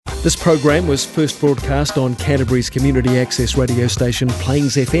This program was first broadcast on Canterbury's community access radio station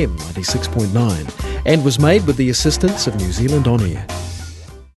Plains FM 96.9 and was made with the assistance of New Zealand On Air.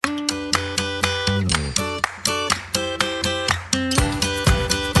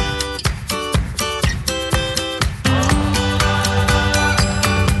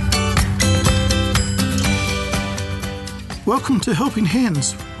 Welcome to Helping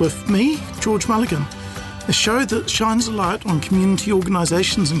Hands with me, George Mulligan, a show that shines a light on community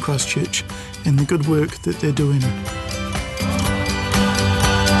organisations in Christchurch and the good work that they're doing.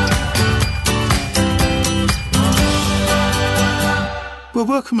 Well,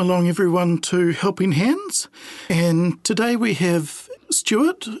 welcome along everyone to Helping Hands, and today we have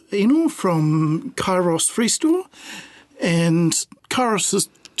Stuart Eno from Kairos Free Store, and Kairos is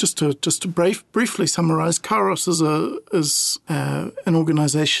Just to briefly summarise, Kairos is an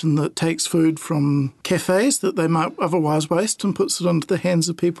organisation that takes food from cafes that they might otherwise waste and puts it into the hands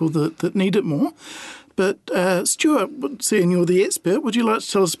of people that need it more. But Stuart, seeing you're the expert, would you like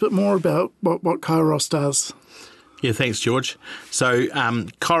to tell us a bit more about what Kairos does? Yeah, thanks, George. So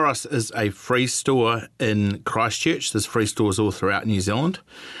Kairos is a free store in Christchurch. There's free stores all throughout New Zealand.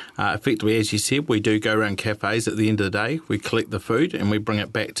 Effectively, as you said, we do go around cafes at the end of the day. We collect the food and we bring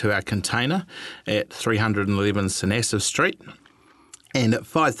it back to our container at 311 Senassa Street. And at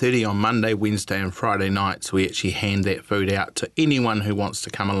 5:30 on Monday, Wednesday and Friday nights, we actually hand that food out to anyone who wants to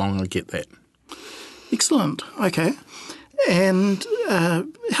come along and get that. Excellent. Okay. And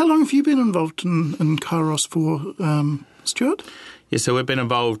how long have you been involved in Kairos for, Stuart? Yeah, so we've been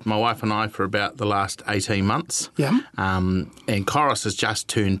involved, my wife and I, for about the last 18 months. Yeah. And Kairos has just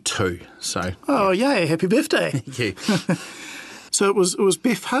turned 2. So. Oh, yay, happy birthday. Thank you. So it was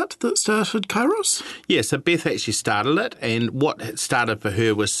Beth Hutt that started Kairos? Yeah, so Beth actually started it, and what started for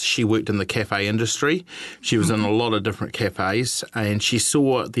her was she worked in the cafe industry. She was in a lot of different cafes, and she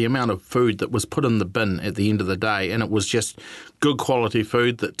saw the amount of food that was put in the bin at the end of the day, and it was just good quality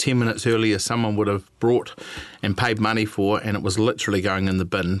food that 10 minutes earlier someone would have brought and paid money for, and it was literally going in the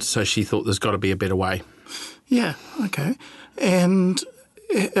bin. So she thought there's got to be a better way. Yeah, okay. And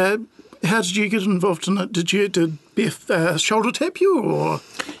how did you get involved in it? Did Beth shoulder tap you, or?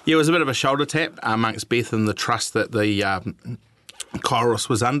 Yeah, it was a bit of a shoulder tap amongst Beth and the trust that the Kairos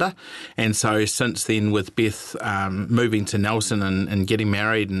was under. And so since then, with Beth moving to Nelson and getting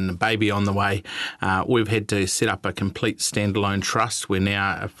married and a baby on the way, we've had to set up a complete standalone trust. We're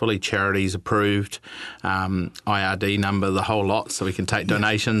now fully charities approved, IRD number, the whole lot, so we can take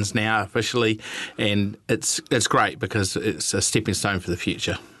donations now officially. And it's great because it's a stepping stone for the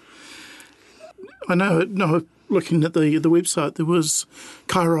future. I know, looking at the website, there was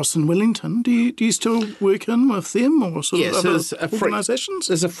Kairos in Wellington. Do you still work in with them or other organisations?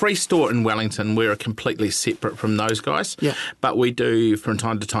 There's a free store in Wellington. We're completely separate from those guys. Yeah. But we do, from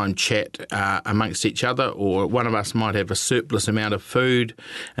time to time, chat amongst each other, or one of us might have a surplus amount of food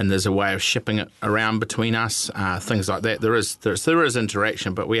and there's a way of shipping it around between us, things like that. There is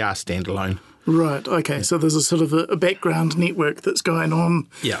interaction, but we are standalone. Right, okay, so there's a sort of a background network that's going on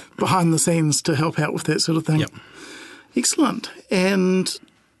behind the scenes to help out with that sort of thing. Yep. Excellent. And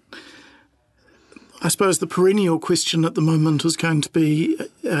I suppose the perennial question at the moment is going to be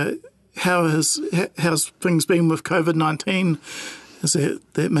how's things been with COVID-19? Has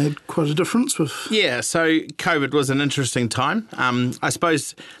that made quite a difference with? Yeah, so COVID was an interesting time. I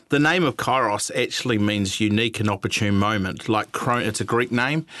suppose the name of Kairos actually means unique and opportune moment. Like it's a Greek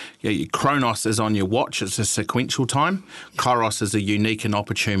name. Chronos is on your watch. It's a sequential time. Kairos is a unique and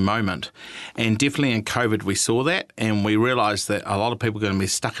opportune moment. And definitely in COVID we saw that, and we realised that a lot of people are going to be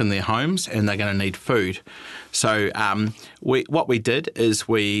stuck in their homes and they're going to need food. So what we did is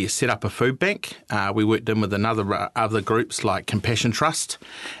we set up a food bank. We worked in with other groups like Compassion Trust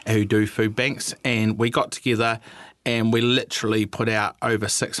who do food banks, and we got together and we literally put out over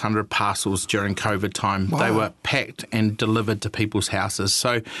 600 parcels during COVID time. Wow. They were packed and delivered to people's houses.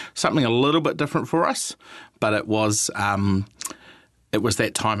 So something a little bit different for us, but it was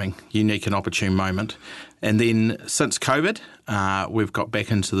that timing, unique and opportune moment. And then since COVID, we've got back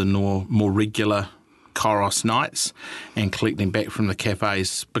into the more regular Kairos nights and collecting back from the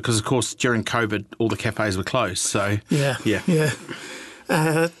cafes because, of course, during COVID, all the cafes were closed. So yeah.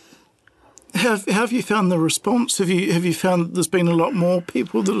 How have you found the response? Have you found that there's been a lot more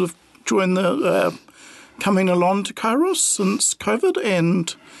people that have joined coming along to Kairos since COVID?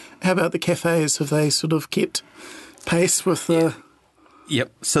 And how about the cafes? Have they sort of kept pace with the?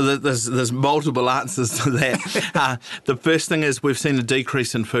 Yep. So there's multiple answers to that. The first thing is we've seen a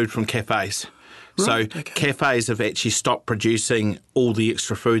decrease in food from cafes. So cafes have actually stopped producing all the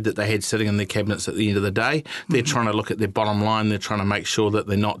extra food that they had sitting in their cabinets at the end of the day. They're trying to look at their bottom line. They're trying to make sure that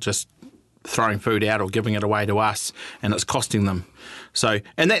they're not just throwing food out or giving it away to us and it's costing them. So,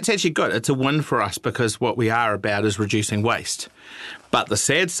 and that's actually good. It's a win for us because what we are about is reducing waste. But the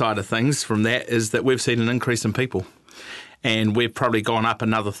sad side of things from that is that we've seen an increase in people. And we've probably gone up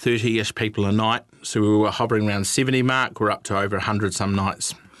another 30-ish people a night. So we were hovering around 70 mark. We're up to over 100 some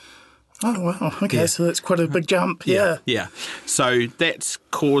nights. Oh, wow. Okay, so that's quite a big jump. Yeah. So that's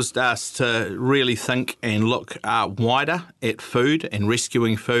caused us to really think and look wider at food and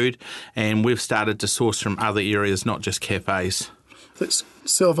rescuing food. And we've started to source from other areas, not just cafes. That's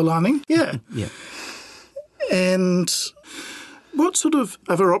silver lining. Yeah. And what sort of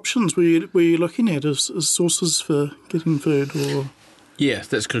other options were you looking at as sources for getting food? Or Yeah,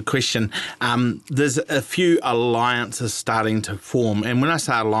 that's a good question. There's a few alliances starting to form. And when I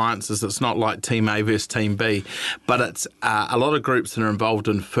say alliances, it's not like Team A versus Team B, but it's a lot of groups that are involved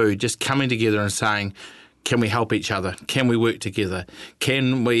in food just coming together and saying, can we help each other? Can we work together?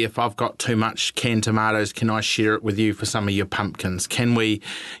 Can we, if I've got too much canned tomatoes, can I share it with you for some of your pumpkins? Can we,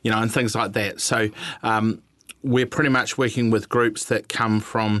 and things like that. So we're pretty much working with groups that come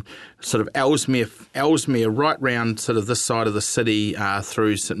from sort of Ellesmere right round sort of this side of the city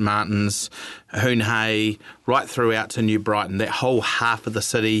through St Martin's, Hoonhay, right through out to New Brighton, that whole half of the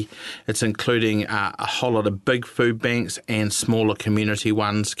city. It's including a whole lot of big food banks and smaller community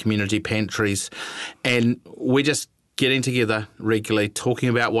ones, community pantries. And we're just getting together regularly, talking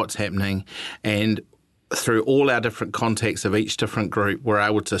about what's happening, and through all our different contacts of each different group, we're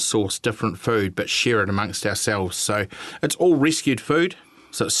able to source different food but share it amongst ourselves. So it's all rescued food,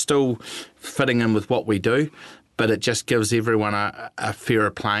 so it's still fitting in with what we do, but it just gives everyone a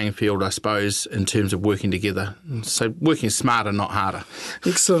fairer playing field, I suppose, in terms of working together. So working smarter, not harder.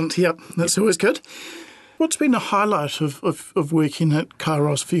 Excellent, yep, that's always good. What's been a highlight of working at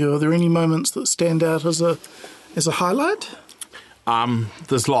Kairos for you? Are there any moments that stand out as a highlight?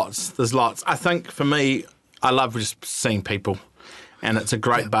 There's lots. I think for me, I love just seeing people, and it's a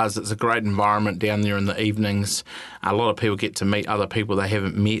great buzz. It's a great environment down there in the evenings. A lot of people get to meet other people they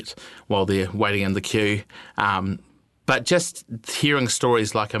haven't met while they're waiting in the queue. But just hearing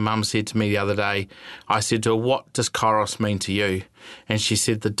stories like a mum said to me the other day, I said to her, what does Kairos mean to you? And she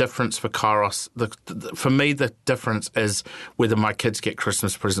said the difference for Kairos, for me the difference is whether my kids get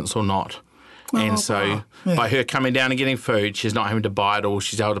Christmas presents or not. And so by her coming down and getting food, she's not having to buy it all.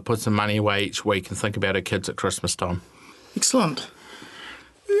 She's able to put some money away each week and think about her kids at Christmas time. Excellent.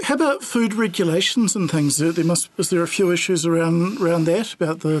 How about food regulations and things? Is there a few issues around that,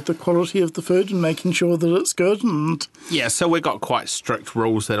 about the quality of the food and making sure that it's good? Yeah, so we've got quite strict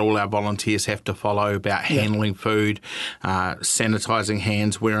rules that all our volunteers have to follow about handling food, sanitising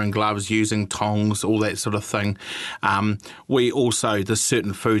hands, wearing gloves, using tongs, all that sort of thing. There's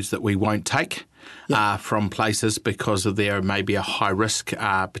certain foods that we won't take from places because of there may be a high risk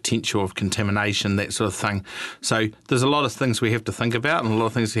potential of contamination, that sort of thing. So there's a lot of things we have to think about and a lot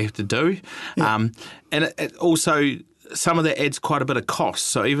of things we have to do. And it also, some of that adds quite a bit of cost.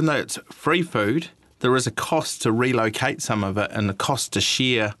 So even though it's free food, there is a cost to relocate some of it and the cost to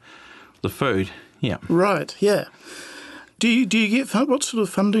share the food. Yeah. Right, yeah. Do you get, what sort of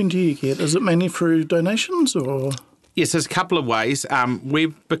funding do you get? Is it mainly through donations or? Yes, there's a couple of ways.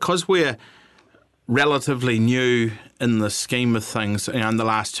 Because we're relatively new in the scheme of things in the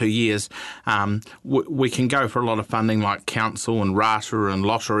last 2 years, we can go for a lot of funding like council and rata and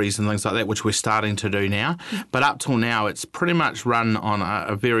lotteries and things like that, which we're starting to do now. But up till now, it's pretty much run on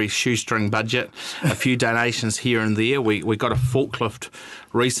a very shoestring budget, a few donations here and there. We got a forklift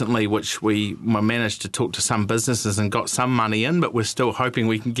recently, which we managed to talk to some businesses and got some money in, but we're still hoping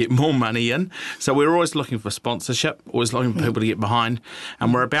we can get more money in. So we're always looking for sponsorship, always looking for people to get behind.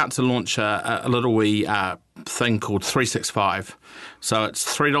 And we're about to launch a little wee thing called 365. So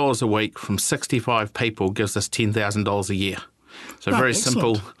it's $3 a week from 65 people gives us $10,000 a year. So a very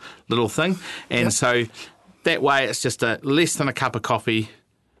simple little thing. And so that way it's just less than a cup of coffee,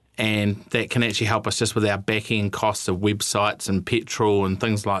 and that can actually help us just with our backing costs of websites and petrol and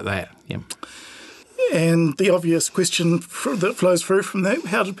things like that. Yeah. And the obvious question that flows through from that,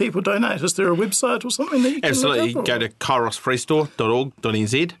 how do people donate? Is there a website or something that you can Absolutely. look up? Go to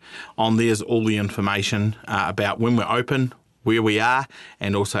kairosfreestore.org.nz. On there's all the information about when we're open, where we are,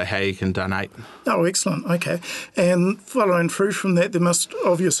 and also how you can donate. Oh, excellent. Okay. And following through from that, there must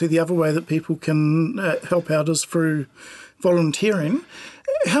obviously the other way that people can help out is through volunteering.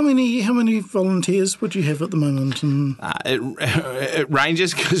 How many volunteers would you have at the moment? And It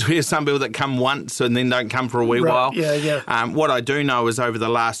ranges because we have some people that come once and then don't come for a wee while. Yeah. What I do know is over the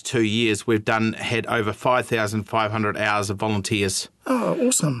last 2 years we've had over 5,500 hours of volunteers. Oh,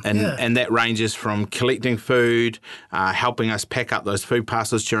 awesome. And that ranges from collecting food, helping us pack up those food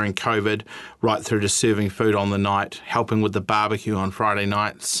parcels during COVID, right through to serving food on the night, helping with the barbecue on Friday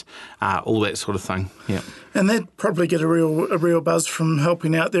nights, all that sort of thing. Yeah. And they'd probably get a real buzz from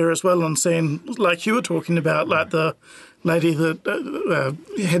helping out there as well and seeing, like you were talking about, like the lady that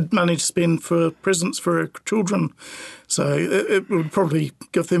had money to spend for presents for her children. So it would probably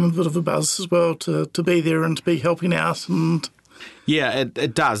give them a bit of a buzz as well to be there and to be helping out. And yeah,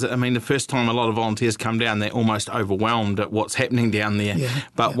 it does. I mean, the first time a lot of volunteers come down, they're almost overwhelmed at what's happening down there.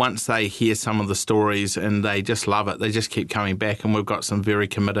 But once they hear some of the stories and they just love it, they just keep coming back. And we've got some very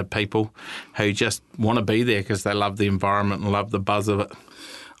committed people who just want to be there because they love the environment and love the buzz of it.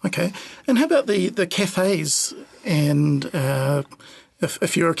 Okay. And how about the cafes? And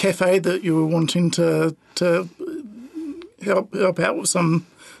if you're a cafe that you were wanting to help out with some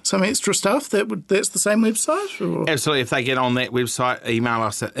extra stuff, that's the same website? Or? Absolutely. If they get on that website, email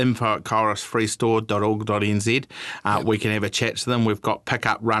us at info@kairosfreestore.org.nz. We can have a chat to them. We've got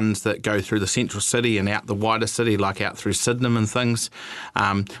pick-up runs that go through the central city and out the wider city, like out through Sydenham and things.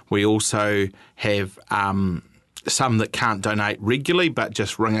 We also have some that can't donate regularly but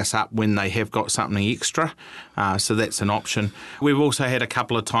just ring us up when they have got something extra. So that's an option. We've also had a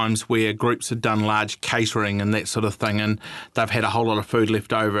couple of times where groups have done large catering and that sort of thing, and they've had a whole lot of food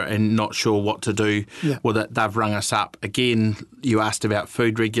left over and not sure what to do with it. They've rung us up. Again, you asked about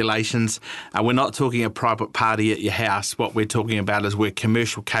food regulations. We're not talking a private party at your house. What we're talking about is where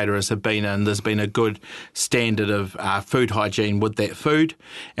commercial caterers have been, and there's been a good standard of food hygiene with that food,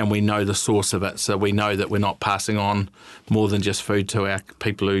 and we know the source of it, so we know that we're not passing on more than just food to our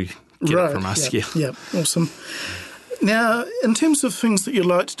people who get it from us. Yeah, awesome. Now, in terms of things that you'd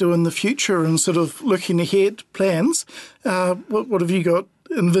like to do in the future and sort of looking ahead plans, what have you got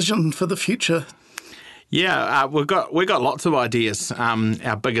envisioned for the future? Yeah, we've got lots of ideas.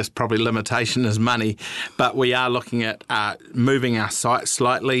 Our biggest probably limitation is money, but we are looking at moving our site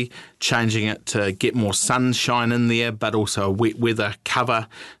slightly, changing it to get more sunshine in there, but also a wet weather cover.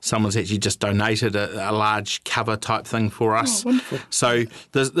 Someone's actually just donated a large cover type thing for us. Oh, wonderful. So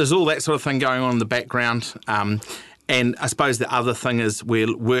there's all that sort of thing going on in the background. And I suppose the other thing is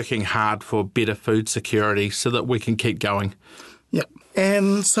we're working hard for better food security so that we can keep going. Yep.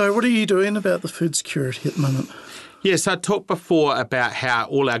 And so what are you doing about the food security at the moment? Yes, I talked before about how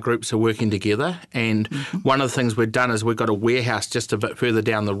all our groups are working together, and one of the things we've done is we've got a warehouse just a bit further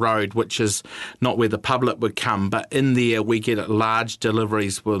down the road, which is not where the public would come, but in there we get large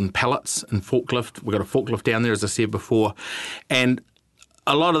deliveries with pallets and forklift. We've got a forklift down there, as I said before, and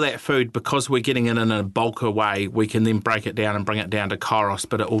a lot of that food, because we're getting it in a bulk way, we can then break it down and bring it down to Kairos,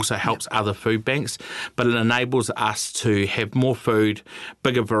 but it also helps other food banks. But it enables us to have more food,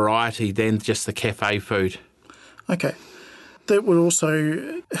 bigger variety than just the cafe food. Okay. That would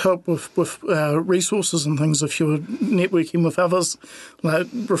also help with resources and things if you're networking with others, like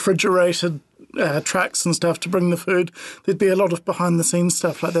refrigerated trucks and stuff to bring the food. There'd be a lot of behind-the-scenes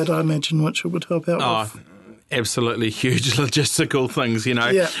stuff like that, I imagine, which it would help out with. Absolutely huge logistical things, you know.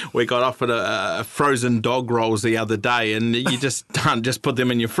 Yeah. We got offered a frozen dog rolls the other day, and you just can't just put them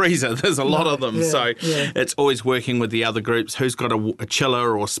in your freezer. There's a lot of them. It's always working with the other groups. Who's got a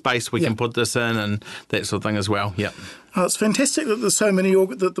chiller or space we can put this in, and that sort of thing as well. Yep. Oh, it's fantastic that there's so many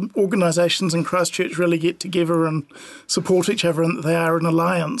that the organisations in Christchurch really get together and support each other, and that they are an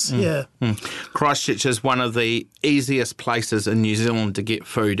alliance. Christchurch is one of the easiest places in New Zealand to get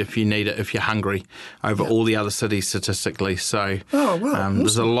food if you need it, if you're hungry, over all the other cities statistically. So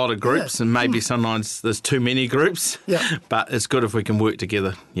there's a lot of groups, and maybe sometimes there's too many groups, but it's good if we can work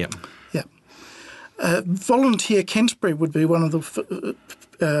together. Yep. Volunteer Canterbury would be one of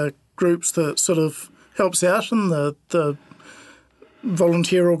the groups that sort of helps out in the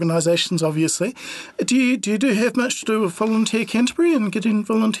volunteer organisations, obviously. Do you have much to do with Volunteer Canterbury and getting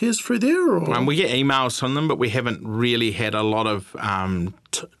volunteers through there? Or? We get emails from them, but we haven't really had a lot of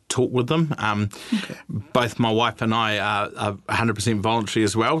talk with them. Both my wife and I are 100% voluntary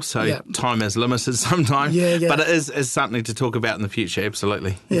as well, so time is limited sometimes. But it is something to talk about in the future,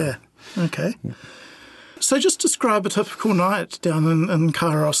 absolutely. Okay. So just describe a typical night down in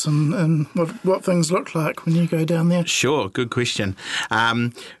Kairos and what things look like when you go down there. Sure, good question.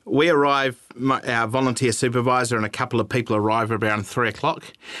 We arrive, our volunteer supervisor and a couple of people arrive around 3 o'clock,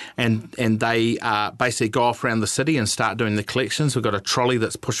 and they basically go off around the city and start doing the collections. We've got a trolley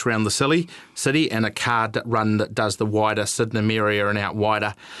that's pushed around the city and a car run that does the wider Sydenham area and out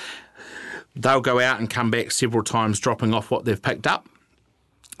wider. They'll go out and come back several times dropping off what they've picked up.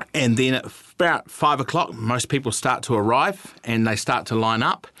 And then at about 5 o'clock, most people start to arrive and they start to line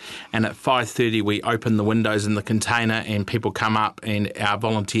up. And at 5:30, we open the windows in the container and people come up and our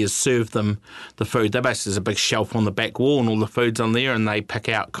volunteers serve them the food. There basically is a big shelf on the back wall and all the food's on there, and they pick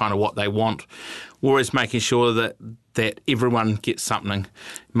out kind of what they want. We're always making sure that everyone gets something.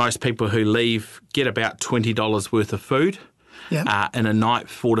 Most people who leave get about $20 worth of food. Yeah. In a night,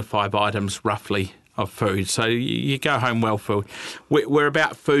 4 to 5 items roughly of food. So you go home well filled. We're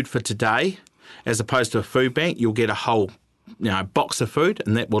about food for today. As opposed to a food bank, you'll get a whole box of food,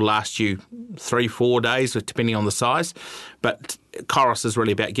 and that will last you 3-4 days, depending on the size. But Kairos is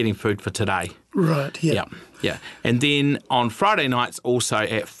really about getting food for today. Right, yeah. Yeah. And then on Friday nights, also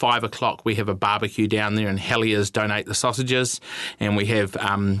at 5 o'clock, we have a barbecue down there, and Helliers donate the sausages. And we have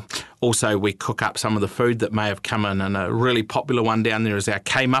also we cook up some of the food that may have come in. And a really popular one down there is our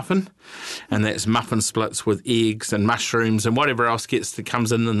K-muffin. And that's muffin splits with eggs and mushrooms and whatever else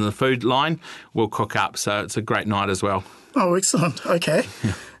comes in the food line, we'll cook up. So it's a great night as well. Oh, excellent. Okay.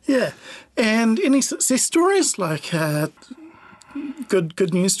 Yeah. And any success stories, like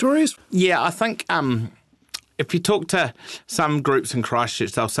good news stories? Yeah, I think if you talk to some groups in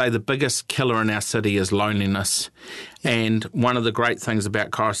Christchurch, they'll say the biggest killer in our city is loneliness. And one of the great things about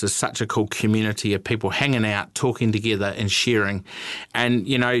Kairos is such a cool community of people hanging out, talking together and sharing. And,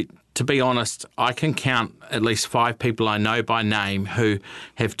 to be honest, I can count at least 5 people I know by name who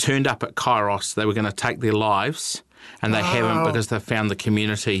have turned up at Kairos. They were going to take their lives, and they haven't because they've found the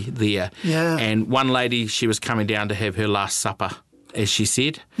community there. Yeah. And one lady, she was coming down to have her last supper, as she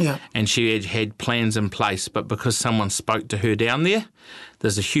said, and she had plans in place, but because someone spoke to her down there,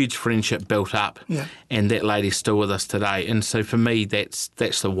 there's a huge friendship built up, and that lady's still with us today. And so for me, that's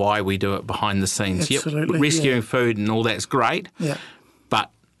the why we do it behind the scenes. Absolutely, rescuing food and all that's great, but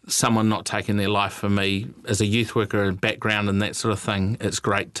someone not taking their life, for me, as a youth worker and background and that sort of thing, it's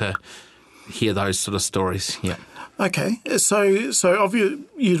great to hear those sort of stories. Yeah. Okay, so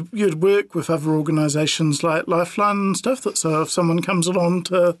you'd work with other organisations like Lifeline and stuff. So if someone comes along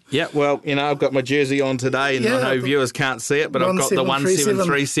to I've got my jersey on today, and I know viewers can't see it, but I've got the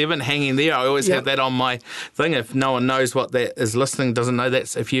 1737 hanging there. I always have that on my thing. If no one knows what that is, listening doesn't know,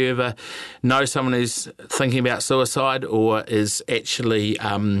 that's if you ever know someone who's thinking about suicide or is actually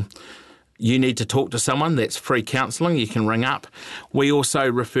you need to talk to someone, that's free counselling. You can ring up. We also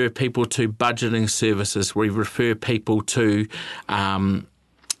refer people to budgeting services. We refer people to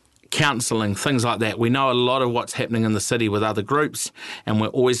counselling, things like that. We know a lot of what's happening in the city with other groups, and we're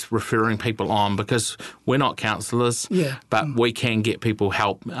always referring people on because we're not counsellors, but we can get people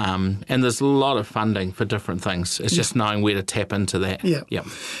help. And there's a lot of funding for different things. It's just knowing where to tap into that. Yeah.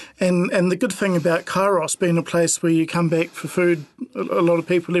 And the good thing about Kairos being a place where you come back for food, a lot of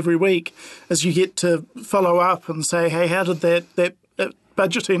people every week, is you get to follow up and say, hey, how did that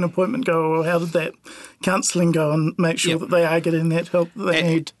budgeting appointment go, or how did that counselling go, and make sure that they are getting that help that they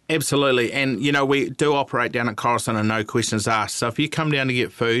need. Absolutely. And, we do operate down at Kairos on a no questions asked. So if you come down to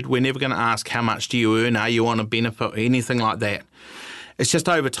get food, we're never going to ask how much do you earn, are you on a benefit, or anything like that. It's just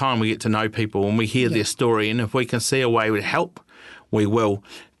over time we get to know people and we hear their story, and if we can see a way to help, we will.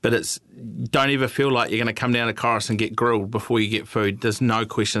 But don't ever feel like you're going to come down to Kairos and get grilled before you get food. There's no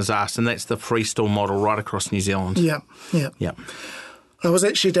questions asked, and that's the freestyle model right across New Zealand. Yeah. I was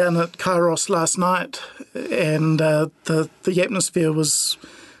actually down at Kairos last night, and the atmosphere was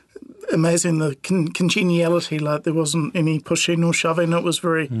amazing. The congeniality, like there wasn't any pushing or shoving. It was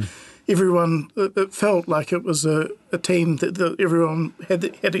very everyone. It felt like it was a team that everyone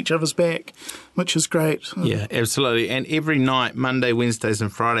had each other's back, which is great. Yeah, absolutely. And every night, Monday, Wednesdays,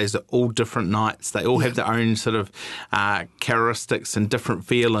 and Fridays are all different nights. They all have their own sort of characteristics and different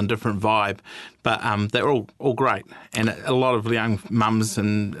feel and different vibe, but they're all great. And a lot of young mums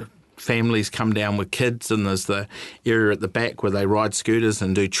and families come down with kids, and there's the area at the back where they ride scooters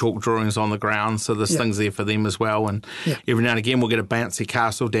and do chalk drawings on the ground, so there's things there for them as well. And every now and again we'll get a bouncy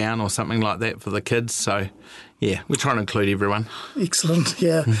castle down or something like that for the kids. So, we're trying to include everyone. Excellent,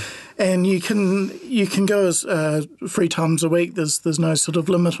 And you can go as 3 times a week. There's no sort of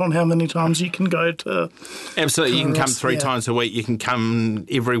limit on how many times you can go to. Absolutely, you can come 3 yeah. times a week. You can come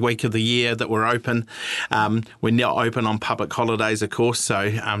every week of the year that we're open. We're not open on public holidays, of course,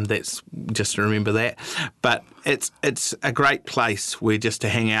 so that's just to remember that. But it's a great place where just to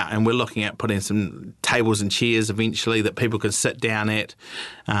hang out, and we're looking at putting some tables and chairs eventually that people can sit down at.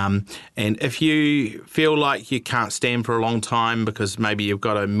 And if you feel like you can't stand for a long time because maybe you've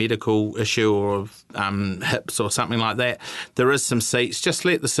got a medical issue or hips or something like that, there is some seats. Just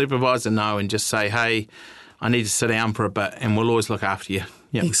let the supervisor know and just say, hey, I need to sit down for a bit, and we'll always look after you.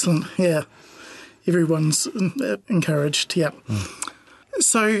 Yep. Excellent, yeah. Everyone's encouraged, yeah.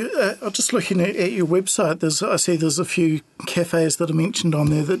 So I'm just looking at your website. I see there's a few cafes that are mentioned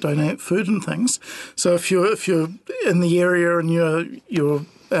on there that donate food and things. So if you're in the area and you're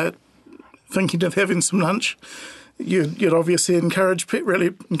thinking of having some lunch, you'd obviously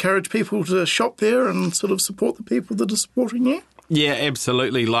really encourage people to shop there and sort of support the people that are supporting you. Yeah,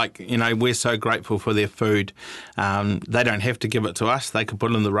 absolutely. We're so grateful for their food. They don't have to give it to us. They could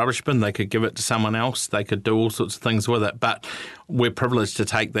put it in the rubbish bin. They could give it to someone else. They could do all sorts of things with it. But we're privileged to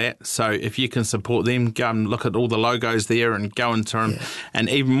take that. So if you can support them, go and look at all the logos there and go into them. Yeah. And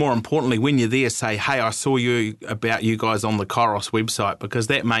even more importantly, when you're there, say, hey, I saw about you guys on the Kairos website, because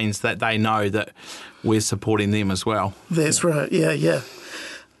that means that they know that we're supporting them as well. That's right. Yeah.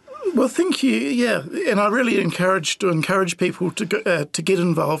 Well, thank you. Yeah, and I really encourage people to get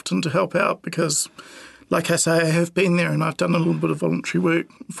involved and to help out, because, like I say, I have been there and I've done a little bit of voluntary work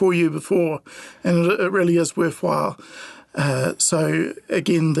for you before, and it really is worthwhile. So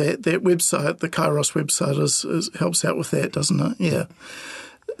again, that website, the Kairos website, helps out with that, doesn't it? Yeah.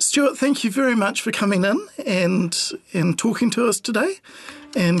 Stuart, thank you very much for coming in and talking to us today,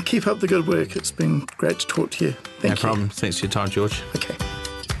 and keep up the good work. It's been great to talk to you. Thank you. No problem. Thanks for your time, George. Okay.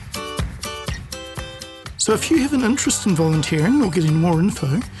 So if you have an interest in volunteering or getting more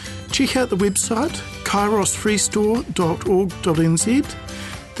info, check out the website kairosfreestore.org.nz.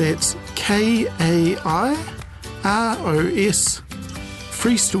 That's KAIROS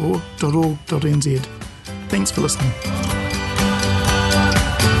freestore.org.nz. Thanks for listening.